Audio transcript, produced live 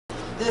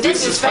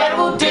This is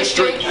Federal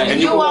District, and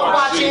you are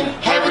watching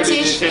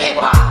Heritage Hip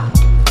Hop.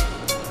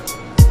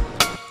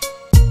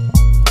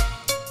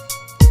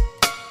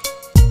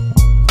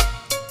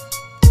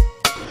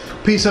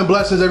 Peace and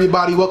blessings,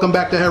 everybody. Welcome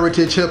back to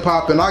Heritage Hip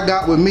Hop, and I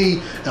got with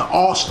me an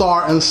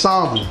all-star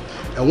ensemble.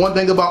 And one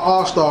thing about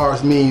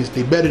all-stars means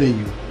they better than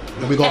you,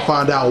 and we're gonna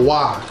find out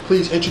why.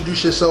 Please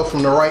introduce yourself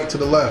from the right to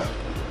the left.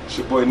 It's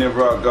your boy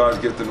N.W.A, God's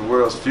gift in the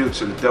world's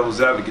future, the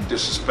devil's advocate,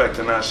 disrespect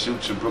and I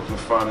shoot you, Brooklyn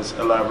finest,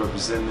 L.I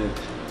representing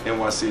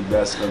N.W.A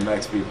basketball,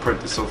 Max be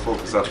apprentice, so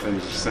focused I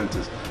finish the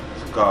sentence.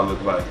 So God look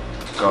like,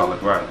 God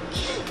look right.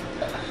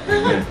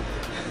 Amen.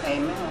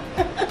 Amen.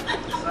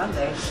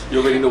 Sunday. You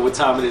already know what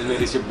time it is,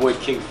 man. It's your boy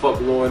King Fuck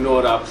Law and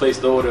Order. I place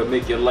the order,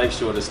 make your life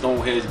short. The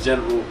Stoneheads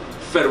General,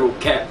 Federal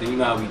Captain. You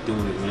know how we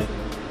doing it, man.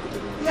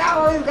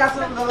 Y'all always got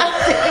something going on.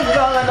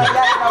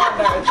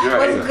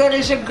 What's good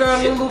is your girl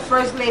Lulu,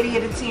 First Lady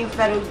of the Team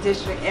Federal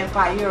District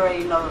Empire. You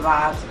already know the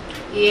vibes.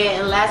 Yeah,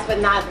 and last but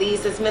not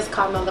least, it's Miss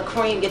Carmella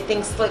Cream, your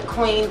thing slick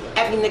queen,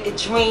 every nigga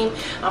dream.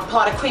 I'm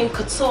part of Cream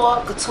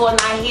Couture. Couture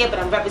not here, but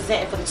I'm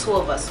representing for the two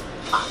of us.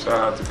 Shout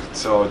out to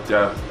Couture,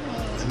 Death.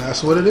 And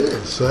that's what it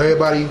is. So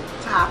everybody,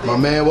 my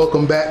man,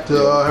 welcome back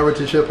to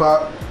Heritage Hip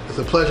Hop. It's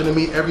a pleasure to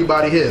meet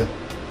everybody here.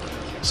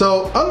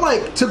 So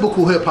unlike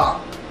typical hip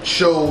hop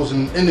shows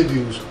and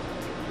interviews,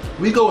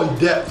 we go in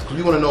depth because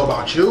we want to know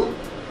about you,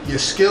 your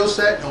skill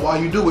set, and why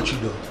you do what you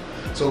do.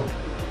 So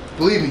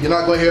believe me, you're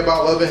not going to hear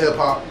about love and hip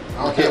hop.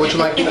 I don't care what you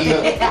like to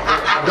eat.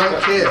 I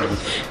don't care.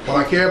 What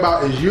I care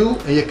about is you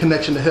and your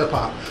connection to hip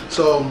hop.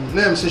 So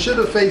Nim, since you're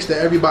the face that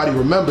everybody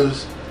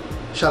remembers,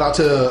 shout out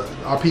to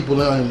our people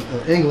in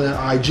England,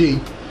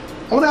 IG.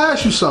 I want to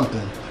ask you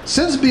something.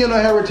 Since being on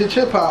Heritage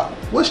Hip Hop,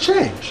 what's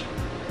changed?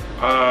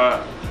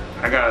 First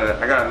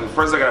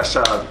I gotta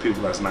shout out the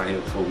people that's not here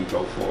before we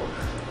go forward.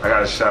 I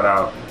gotta shout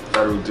out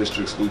Federal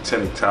District's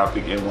Lieutenant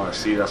Topic,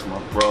 NYC, that's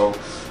my bro.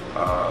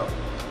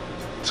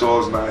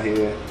 Tour's not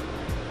here,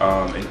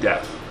 and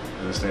Def. You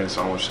understand?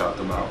 So I want to shout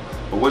them out.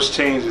 But what's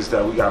changed is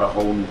that we got a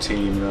whole new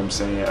team, you know what I'm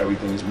saying?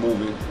 Everything's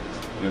moving,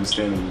 you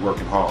understand? And we're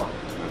working hard,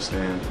 you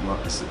understand?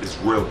 It's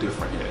real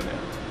different here now,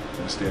 you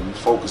understand? We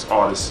focus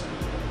artists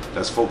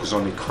that's focused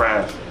on their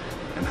craft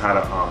and how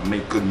to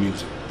make good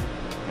music,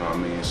 you know what I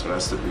mean? So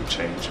that's the big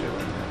change here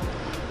right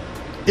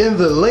now. In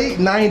the late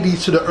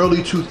 90s to the early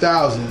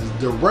 2000s,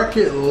 the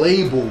record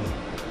label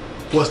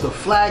was the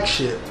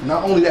flagship.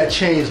 Not only that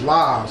changed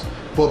lives,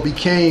 but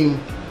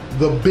became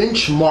the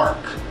benchmark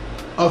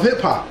of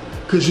hip hop.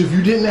 Because if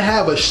you didn't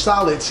have a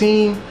solid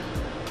team,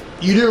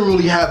 you didn't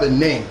really have a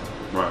name.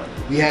 Right.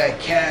 We had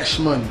Cash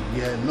Money,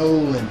 you had No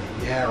Limit,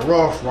 you had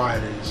Rough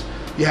Riders,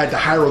 you had the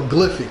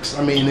hieroglyphics.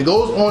 I mean, it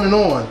goes on and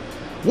on.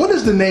 What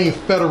does the name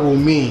Federal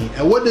mean,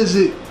 and what does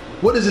it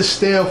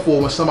stand for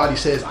when somebody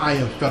says I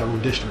am Federal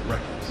District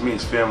Records? It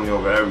means family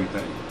over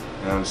everything.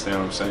 You understand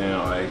what I'm saying?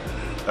 Like,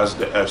 that's what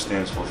the F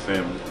stands for,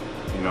 family.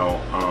 You know,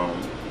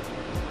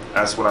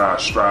 that's what I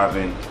strive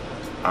in.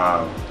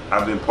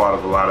 I've been part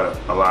of a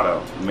lot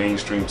of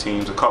mainstream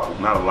teams, a couple,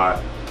 not a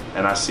lot,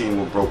 and I seen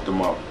what broke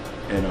them up,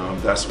 and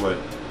that's what,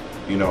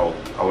 you know,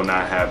 I would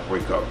not have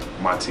break up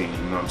my team.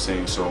 You know what I'm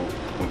saying? So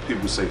when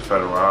people say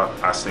Federal,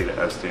 I say the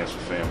F stands for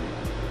family.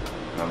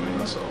 You know what I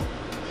mean? So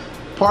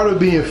part of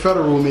being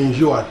Federal means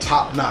you are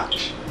top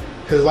notch,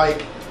 because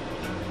like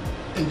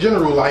in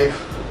general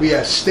life, we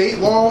have state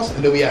laws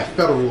and then we have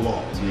federal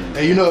laws. Mm-hmm.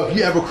 And you know, if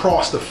you ever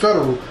cross the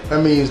federal,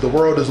 that means the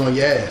world is on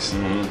your ass.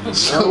 Mm-hmm.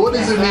 So what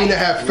does it mean to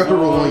have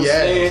federal on your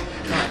ass?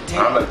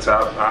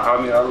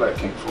 I'll let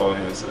King Flo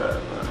answer that.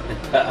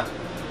 Man.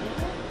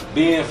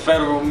 Being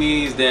federal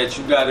means that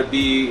you gotta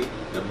be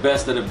the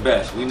best of the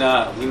best. We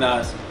not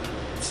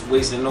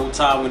wasting no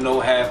time with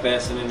no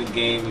half-assing in the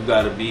game. You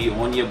gotta be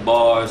on your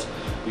bars.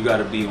 You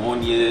gotta be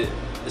on your,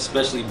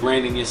 especially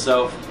branding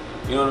yourself.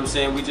 You know what I'm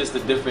saying? We just a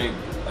different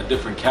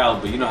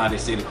caliber. You know how they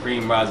say the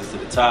cream rises to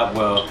the top?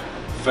 Well,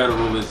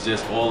 Federal is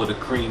just all of the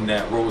cream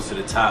that rose to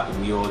the top,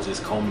 and we all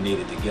just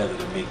culminated together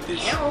to make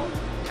this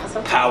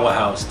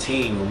powerhouse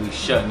team, and we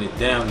shutting it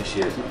down and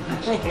shit.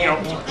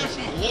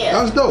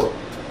 That's dope.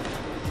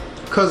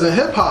 Because in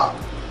hip hop,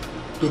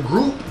 the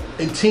group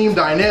and team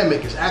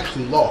dynamic is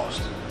actually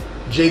lost.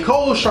 J.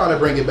 Cole's trying to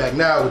bring it back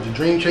now with the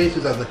Dream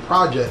Chasers as a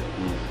project.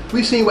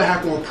 We've seen what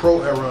happened with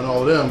Pro Era and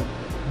all them,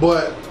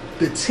 but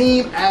the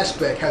team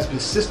aspect has been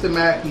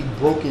systematically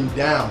broken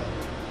down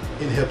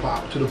in hip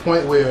hop to the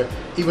point where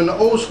even the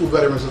old school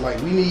veterans are like,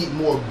 we need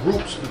more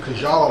groups because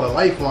y'all are the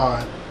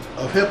lifeline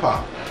of hip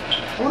hop.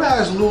 I want to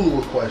ask Lulu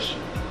a question.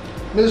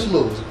 Miss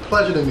Lulu, it's a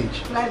pleasure to meet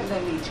you. Pleasure to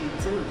meet you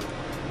too.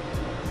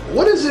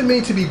 What does it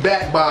mean to be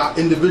backed by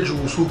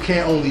individuals who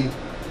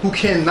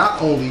can not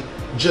only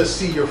just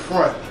see your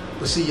front,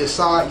 but see your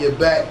side, your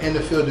back, and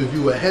the field of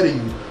view ahead of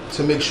you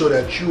to make sure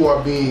that you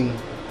are being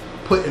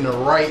put in the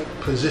right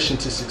position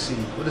to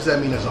succeed? What does that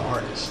mean as an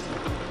artist?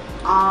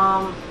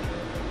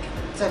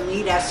 To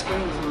me, that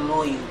screams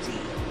loyalty,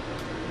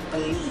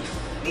 belief,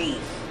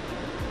 faith.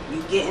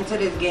 You get into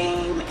this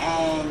game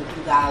and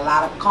you got a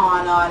lot of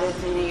con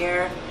artists in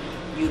here.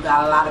 You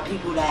got a lot of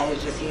people that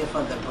is just here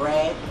for the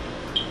bread.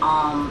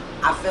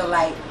 I feel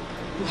like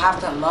you have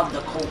to love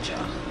the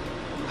culture.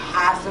 You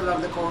have to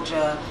love the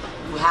culture.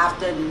 You have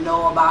to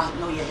know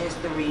your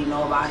history,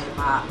 know about hip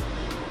hop.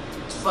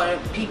 For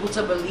people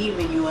to believe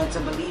in you and to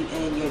believe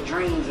in your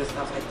dreams and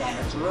stuff like that.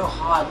 It's real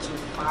hard to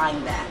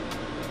find that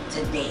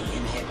today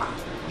in hip hop.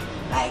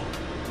 Like,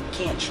 you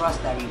can't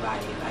trust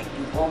everybody. Like,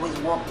 you always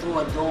walk through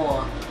a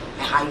door,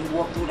 and how you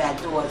walk through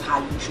that door is how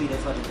you treat it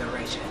for the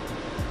duration.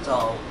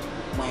 So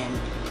when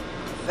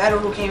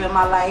F.L.O came in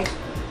my life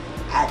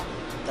at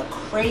the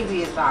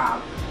craziest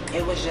time,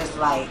 it was just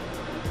like,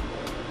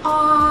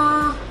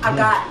 I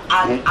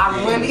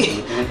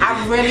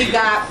really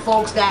got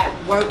folks that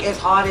work as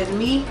hard as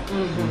me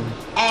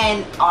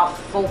and are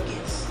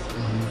focused.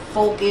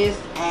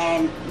 Focused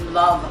and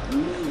love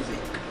music.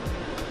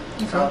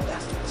 So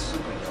that's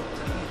super dope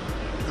to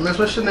me. And Miss,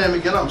 what's your name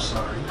again? I'm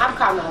sorry. I'm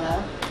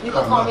Carmela. You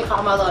can call me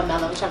Carmela or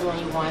Mello, whichever one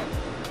you want.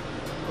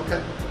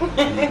 Okay.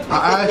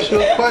 I asked you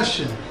a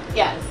question.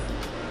 Yes.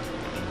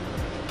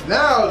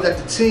 Now that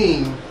the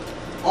team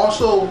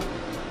also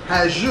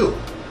has you,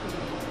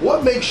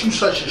 what makes you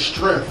such a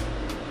strength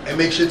and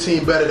makes your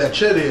team better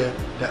that you're there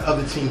that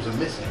other teams are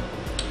missing?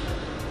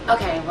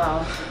 Okay,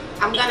 well,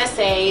 I'm gonna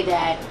say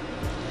that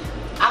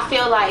I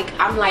feel like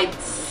I'm like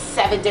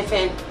 7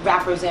 different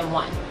rappers in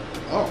one.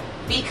 Oh.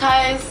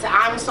 Because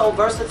I'm so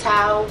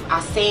versatile. I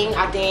sing,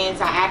 I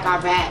dance, I act, I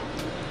rap.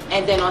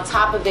 And then on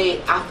top of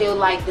it, I feel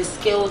like the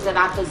skills that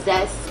I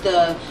possess,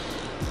 the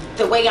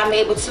way I'm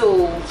able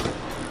to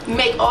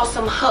make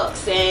awesome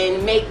hooks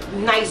and make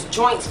nice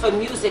joints for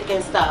music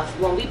and stuff.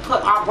 When we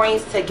put our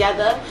brains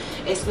together,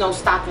 it's no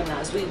stopping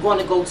us. We want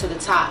to go to the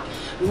top.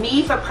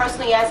 Me, for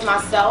personally as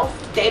myself,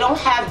 they don't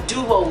have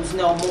duos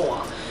no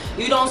more.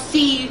 You don't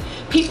see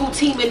people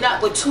teaming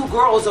up with 2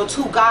 girls or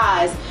 2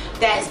 guys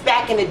that's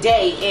back in the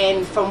day.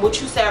 And from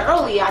what you said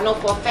earlier, I know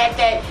for a fact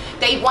that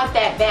they want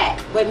that back.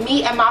 But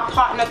me and my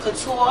partner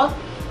Couture,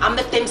 I'm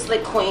the Thin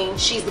Slick Queen,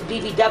 she's the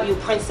BBW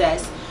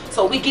Princess.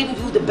 So we giving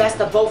you the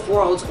best of both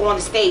worlds on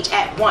the stage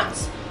at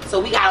once. So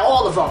we got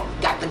all of them.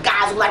 Got the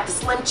guys who like the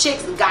slim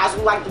chicks, the guys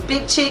who like the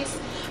big chicks,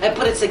 and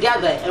put it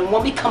together. And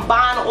when we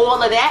combine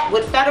all of that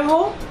with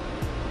F.L.O,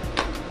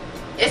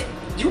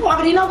 you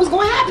already know what's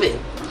going to happen.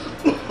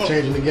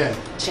 Changing the game.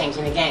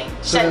 Changing the game.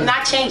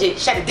 Not change it,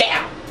 shut it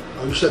down.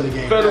 Oh, you shutting the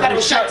game down. F.L.O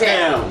shut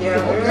down.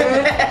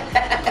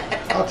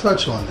 I'll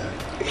touch on that.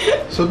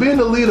 So being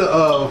the leader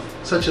of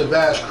such a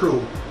vast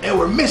crew, and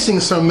we're missing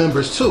some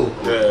members too.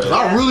 Yeah.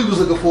 I really was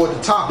looking forward to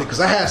the topic because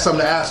I had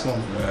something to ask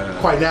them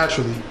quite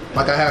naturally,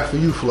 like I have for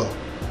you, F.L.O.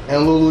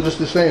 And Lulu just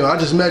the same. I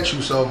just met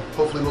you, so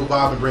hopefully we'll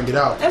vibe and bring it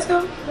out. Let's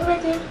go. We're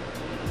right there.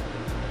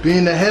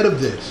 Being the head of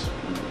this,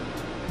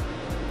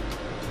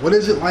 what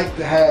is it like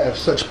to have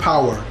such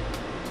power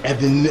and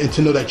then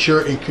to know that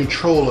you're in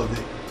control of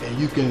it and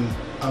you can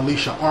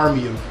unleash an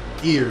army of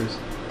ears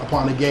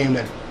upon a game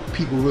that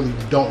people really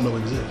don't know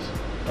exists?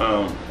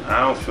 I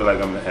don't feel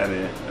like I'm the head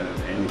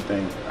of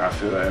anything. I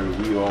feel like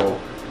we all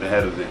the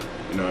head of it.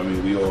 You know what I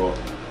mean?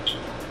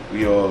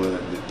 We all the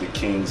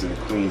kings and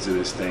the queens of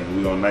this thing.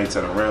 We all knights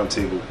at a round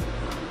table.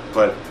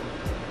 But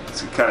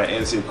to kind of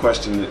answer your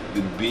question,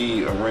 to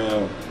be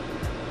around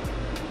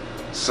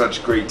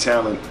such great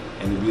talent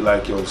and to be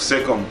like, yo,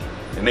 sick 'em,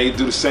 and they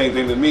do the same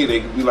thing to me.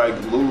 They could be like,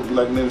 Lou, be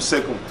like them,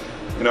 sick 'em.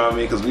 You know what I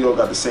mean? Because we all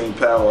got the same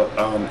power.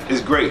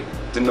 It's great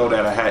to know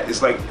that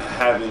it's like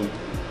having,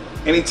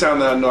 anytime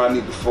that I know I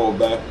need to fall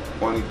back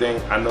or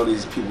anything, I know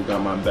these people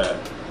got my back.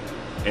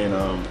 And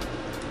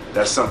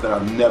that's something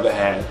I've never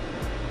had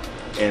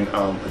in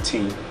a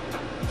team,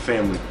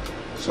 family.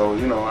 So,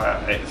 you know,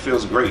 it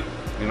feels great,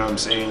 you know what I'm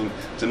saying,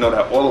 to know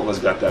that all of us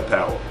got that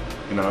power.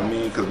 You know what I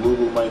mean? Because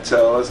Lulu might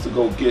tell us to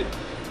go get,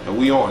 and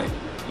we on it.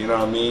 You know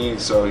what I mean?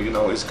 So, you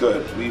know, it's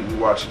good. We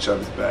watch each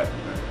other's back.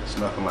 It's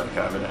nothing like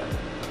having that.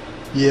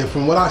 Yeah,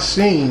 from what I've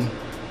seen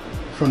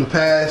from the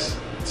past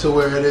to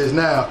where it is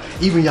now,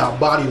 even y'all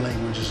body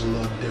language is a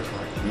little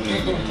different.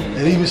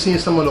 And even seeing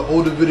some of the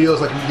older videos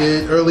like we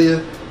did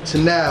earlier to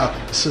now,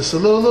 it's just a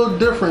little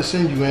difference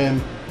in you.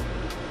 And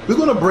we're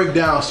going to break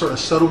down certain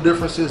subtle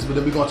differences, but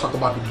then we're going to talk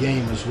about the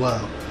game as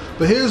well.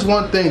 But here's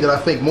one thing that I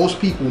think most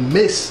people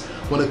miss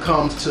when it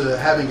comes to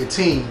having a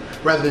team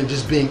rather than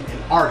just being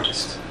an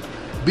artist.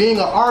 Being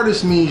an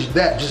artist means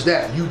just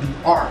that, you do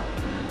art.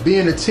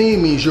 Being a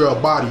team means you're a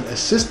body, a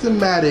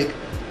systematic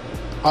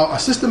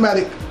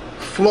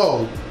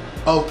flow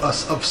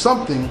of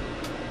something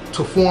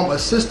to form a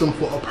system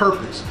for a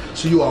purpose.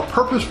 So you are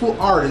purposeful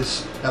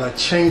artists that are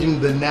changing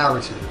the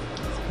narrative.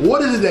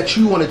 What is it that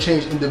you want to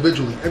change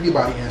individually?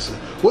 Everybody answer.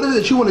 What is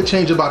it that you want to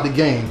change about the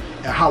game,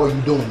 and how are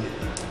you doing it?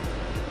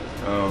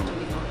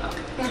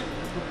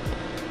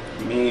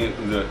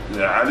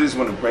 I just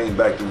want to bring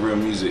back the real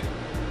music.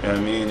 You know what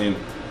I mean?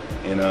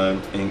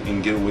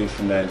 And get away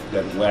from that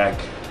whack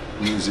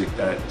music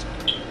that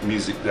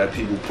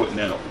people putting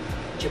out.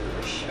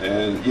 Gibberish.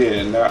 And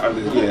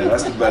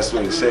that's the best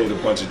way to say it, a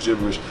bunch of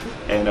gibberish.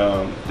 And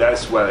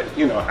that's what,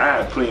 you know, I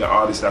had plenty of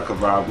artists I could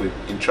vibe with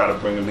and try to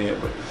bring them in,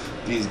 but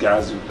these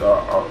guys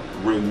are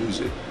real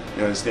music.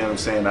 You understand what I'm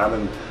saying?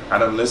 I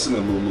done listened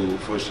to Lulu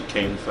before she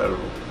came to F.L.O.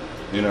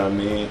 You know what I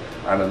mean?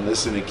 I done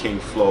listened to King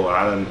F.L.O.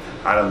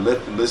 I done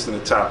listen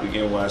to Topic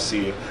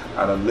NYC.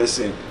 I done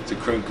listen to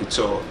Cream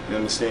Couture. You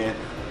understand?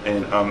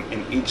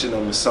 And each of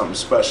them is something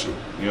special.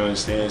 You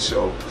understand?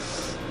 So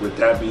with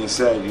that being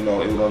said, you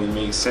know, it would only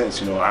make sense.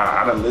 You know,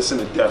 I done listened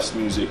to Def's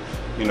music,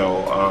 you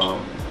know,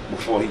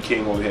 before he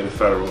came over here to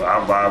Federal. I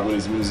vibe with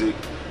his music,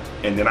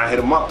 and then I hit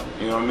him up.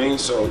 You know what I mean?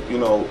 So, you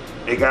know,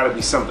 it got to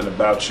be something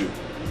about you.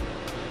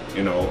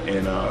 You know,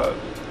 and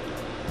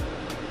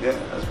yeah,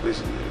 that's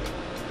basically it.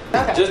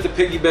 Okay. Just to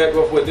piggyback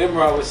off what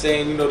N.W.A was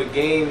saying, you know, the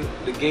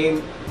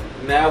game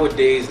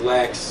nowadays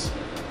lacks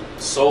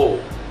soul.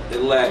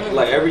 It lacks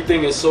like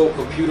everything is so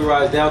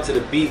computerized down to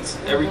the beats.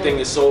 Everything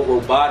is so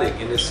robotic,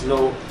 and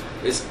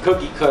it's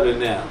cookie cutter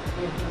now.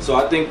 So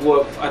I think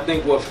what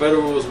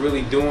F.L.O is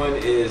really doing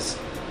is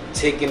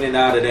taking it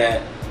out of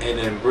that and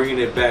then bringing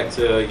it back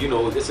to, you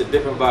know, it's a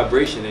different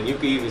vibration, and you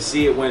can even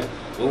see it when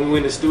we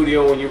in the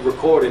studio, when you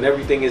record, and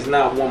everything is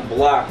not one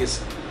block.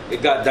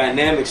 It got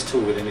dynamics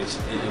to it,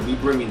 and we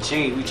bringing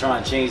change. We try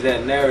and change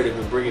that narrative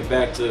and bring it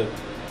back to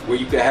where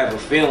you can have a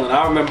feeling.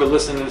 I remember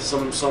listening to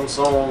some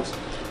songs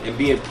and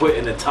being put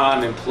in a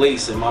time and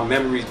place, and my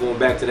memories going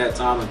back to that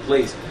time and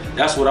place.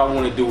 That's what I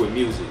want to do with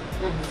music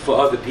for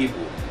other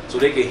people, so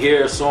they can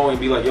hear a song and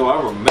be like, yo,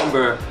 I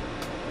remember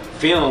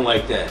feeling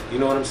like that. You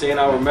know what I'm saying?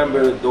 I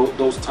remember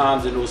those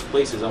times and those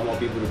places. I want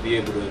people to be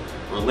able to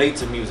relate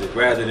to music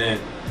rather than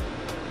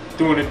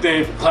doing the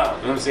thing for clout.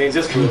 You know what I'm saying?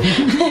 Just for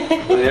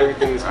but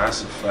everything is,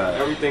 that's a fact.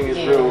 Everything is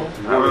real.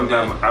 I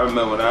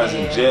remember when I was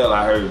in jail,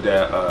 I heard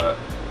that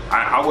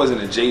I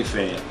wasn't a J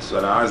fan, so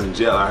when I was in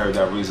jail, I heard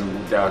that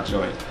Reasonable Doubt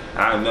joint. And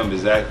I remember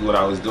exactly what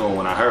I was doing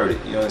when I heard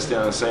it. You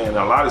understand what I'm saying? And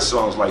a lot of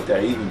songs like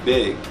that, even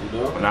Big,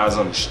 when I was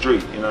on the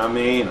street, you know what I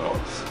mean?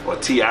 Or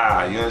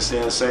T.I., you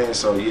understand what I'm saying?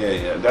 So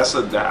yeah,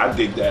 I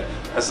dig that.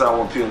 That's how I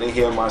want people, when they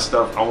hear my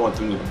stuff, I want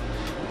them to,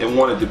 and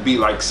want it to be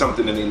like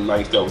something in their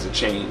life that was a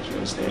change, you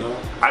understand?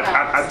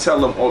 I tell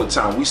them all the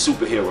time, we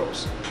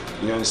superheroes.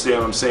 You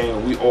understand what I'm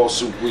saying? We're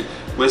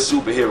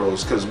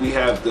superheroes because we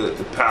have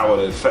the power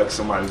to affect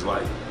somebody's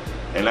life.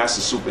 And that's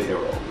a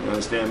superhero, you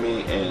understand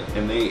me?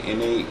 And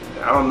they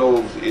I don't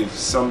know if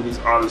some of these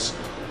artists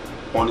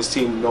on this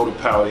team know the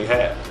power they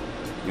have.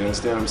 You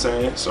understand what I'm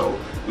saying? So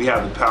we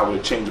have the power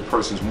to change a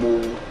person's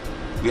mood.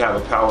 We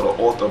have the power to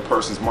alter a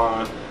person's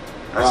mind.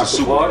 That's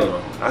a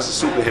superhero.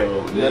 That's a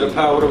superhero. We have the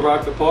power to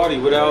rock the party.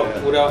 Without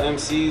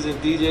MCs and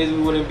DJs,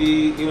 we wouldn't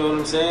be, you know what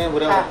I'm saying?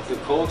 Without the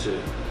culture.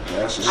 Yeah,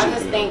 that's a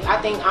superhero.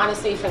 I think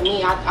honestly for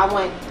me, I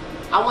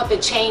want the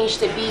change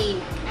to be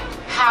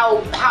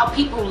how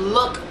people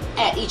look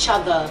at each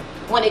other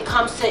when it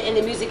comes to in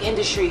the music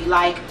industry.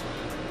 Like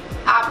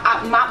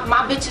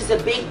my bitch is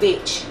a big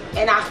bitch,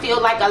 and I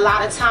feel like a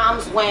lot of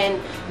times when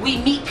we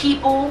meet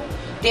people,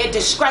 their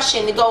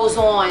discretion goes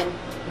on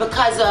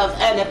because of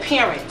an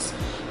appearance.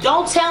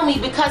 Don't tell me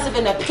because of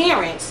an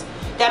appearance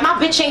that my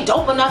bitch ain't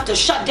dope enough to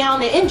shut down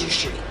the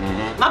industry.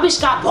 My bitch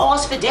got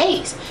balls for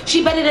days.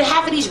 She better than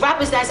half of these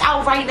rappers that's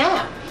out right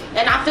now.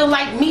 And I feel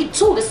like me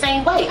too, the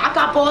same way. I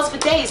got balls for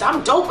days.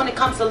 I'm dope when it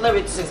comes to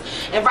lyrics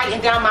and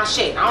writing down my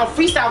shit. I don't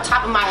freestyle on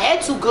top of my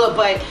head too good,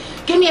 but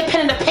give me a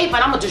pen and a paper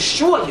and I'm gonna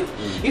destroy you.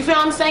 You feel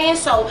what I'm saying?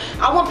 So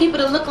I want people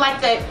to look like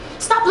that.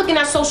 Stop looking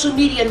at social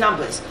media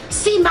numbers.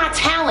 See my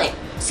talent.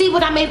 See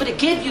what I'm able to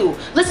give you.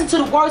 Listen to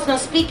the words that I'm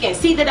speaking.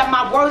 See that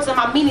my words and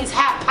my meanings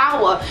have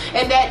power,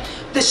 and that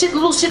the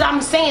little shit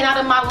I'm saying out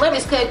of my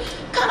lyrics could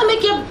kind of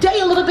make your day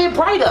a little bit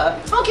brighter.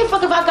 I don't give a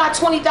fuck if I got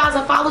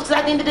 20,000 followers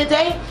at the end of the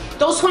day.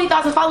 Those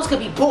 20,000 followers could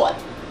be bought.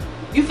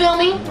 You feel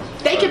me?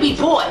 They could be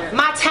bought.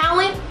 My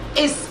talent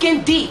is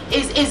skin deep,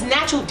 is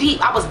natural deep.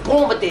 I was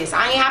born with this.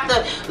 I ain't have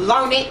to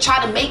learn it,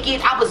 try to make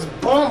it. I was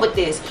born with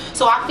this.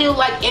 So I feel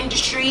like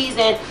industries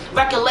and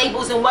record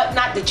labels and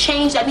whatnot, the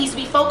change that needs to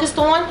be focused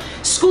on,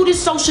 screw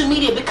this social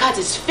media because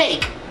it's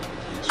fake.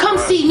 Come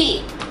see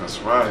me. That's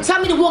right.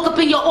 Tell me to walk up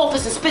in your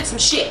office and spit some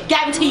shit.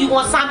 Guarantee you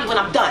won't sign me when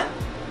I'm done.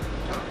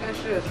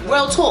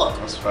 Real talk.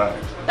 That's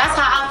fact. That's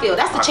how I feel.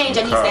 That's the change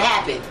that needs to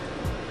happen.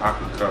 I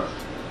concur.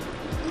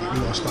 We're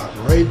gonna stop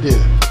right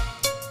there.